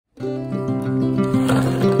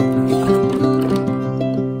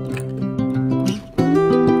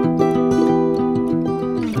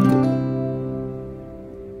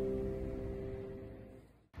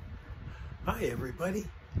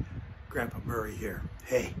Murray here.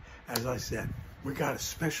 Hey, as I said, we got a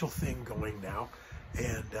special thing going now.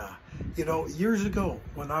 And, you know, years ago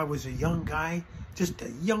when I was a young guy, just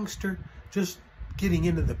a youngster, just getting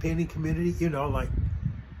into the painting community, you know, like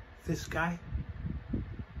this guy,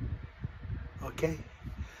 okay,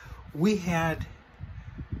 we had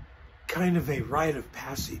kind of a rite of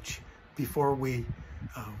passage before we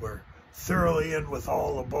were thoroughly in with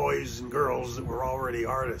all the boys and girls that were already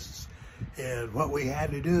artists. And what we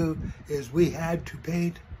had to do is we had to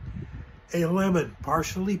paint a lemon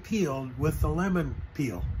partially peeled with the lemon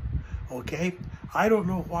peel. Okay, I don't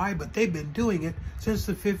know why, but they've been doing it since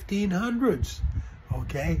the 1500s.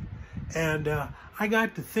 Okay, and I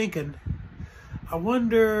got to thinking, I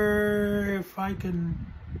wonder if I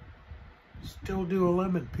can still do a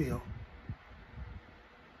lemon peel.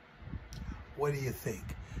 What do you think?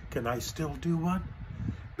 Can I still do one?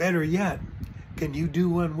 Better yet, can you do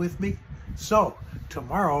one with me? So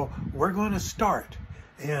tomorrow we're going to start,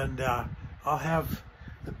 and I'll have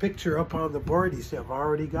the picture up on the board. You see, I've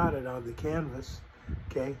already got it on the canvas,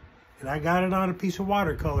 okay? And I got it on a piece of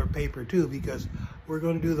watercolor paper too, because we're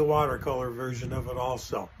going to do the watercolor version of it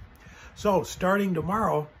also. So starting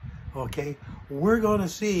tomorrow, okay, we're going to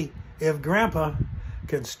see if Grandpa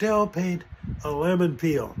can still paint a lemon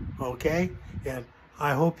peel, okay? And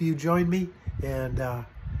I hope you join me, and I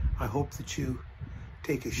hope that you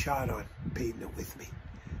take a shot on painting it with me.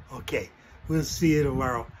 Okay, we'll see you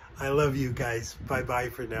tomorrow. I love you guys. Bye-bye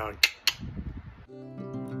for now.